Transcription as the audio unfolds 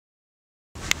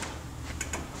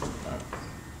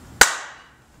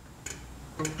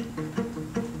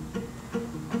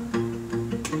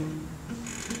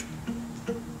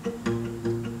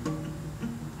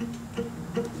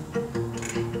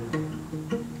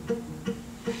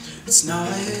It's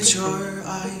not your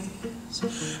eyes,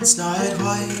 it's not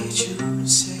what you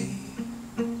say,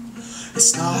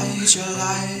 it's not your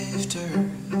laughter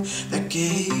that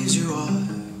gives you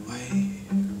away.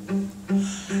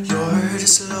 You're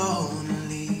just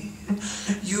lonely,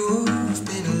 you've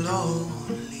been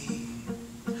lonely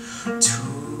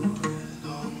too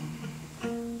long.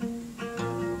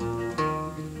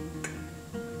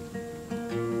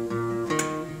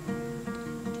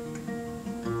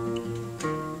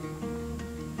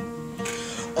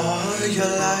 All your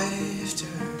laughter,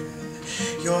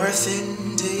 your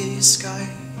thin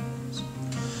disguise,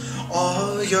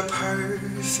 all your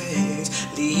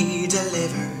perfectly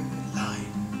delivered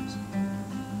lines.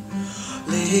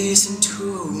 Listen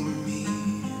to me,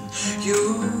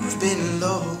 you've been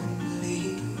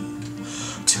lonely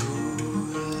too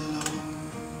long.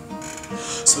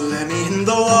 So let me in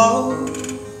the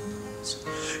walls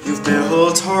you've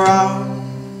built around.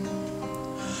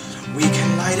 We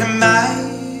can light a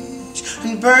match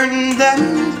and burn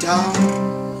them down.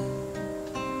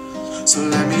 So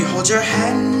let me hold your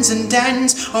hands and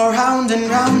dance around and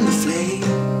round the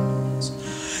flames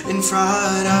in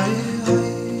front of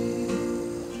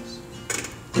us,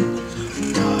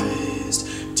 dust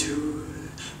to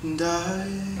dust.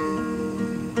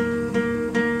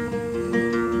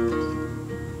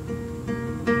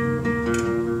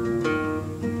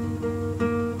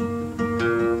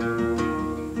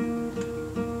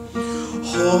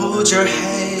 Hold your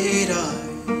head up,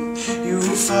 you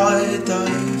fought the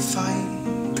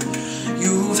fight,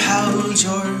 you've held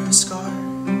your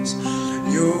scars,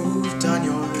 you've done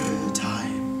your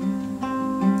time.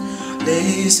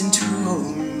 Listen to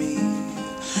me,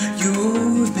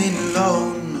 you've been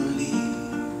lonely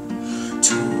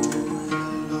too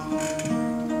long.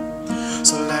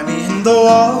 So let me in the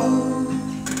walls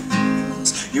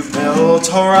you've built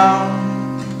around.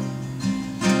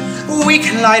 We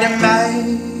can light a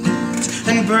match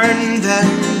and burn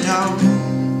them down.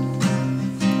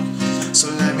 So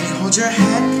let me hold your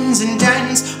hands and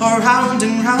dance around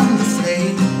and round the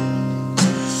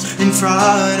flames in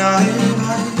front of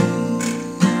us.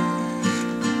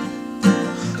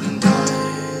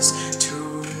 Dust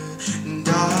to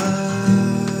dust.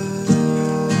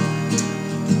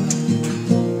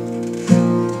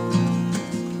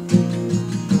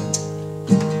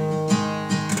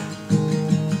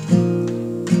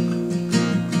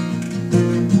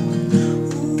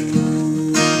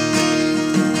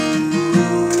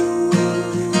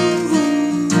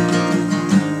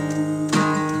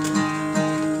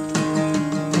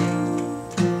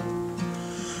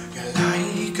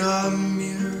 A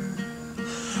mirror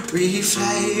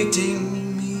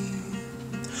reflecting me.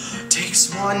 Takes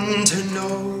one to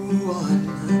know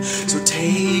one, so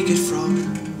take it from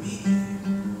me.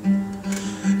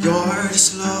 You're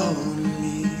just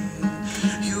lonely,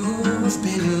 you've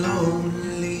been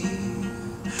lonely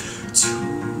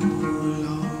too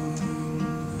long.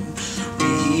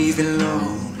 We've been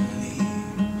lonely,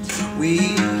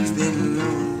 we've been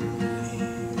lonely.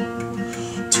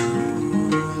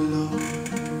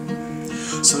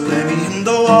 So let me in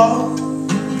the walls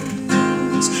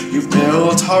you've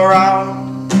built around.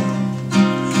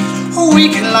 We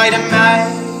can light a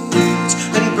match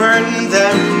and burn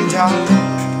them down.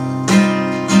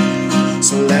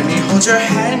 So let me hold your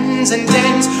hands and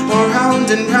dance around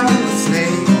and round the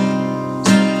flames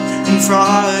in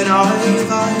front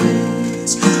of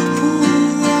us.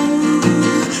 Ooh,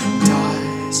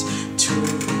 dust too.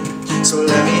 So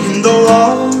let me in the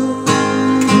walls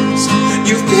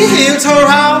you've built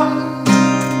around.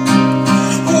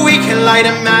 We can light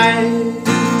a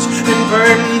match and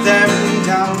burn them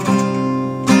down.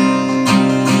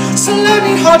 So let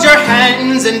me hold your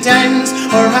hands and dance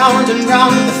around and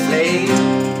round the flames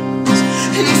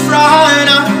in front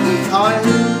of us.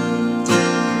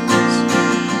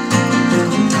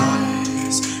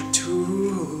 Dust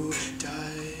to dust.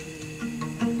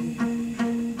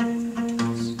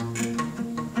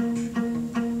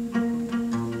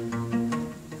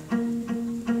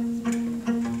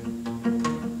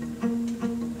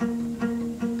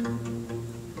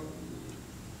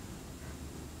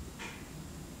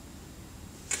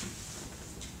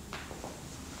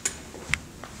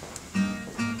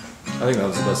 I think that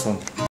was the best one.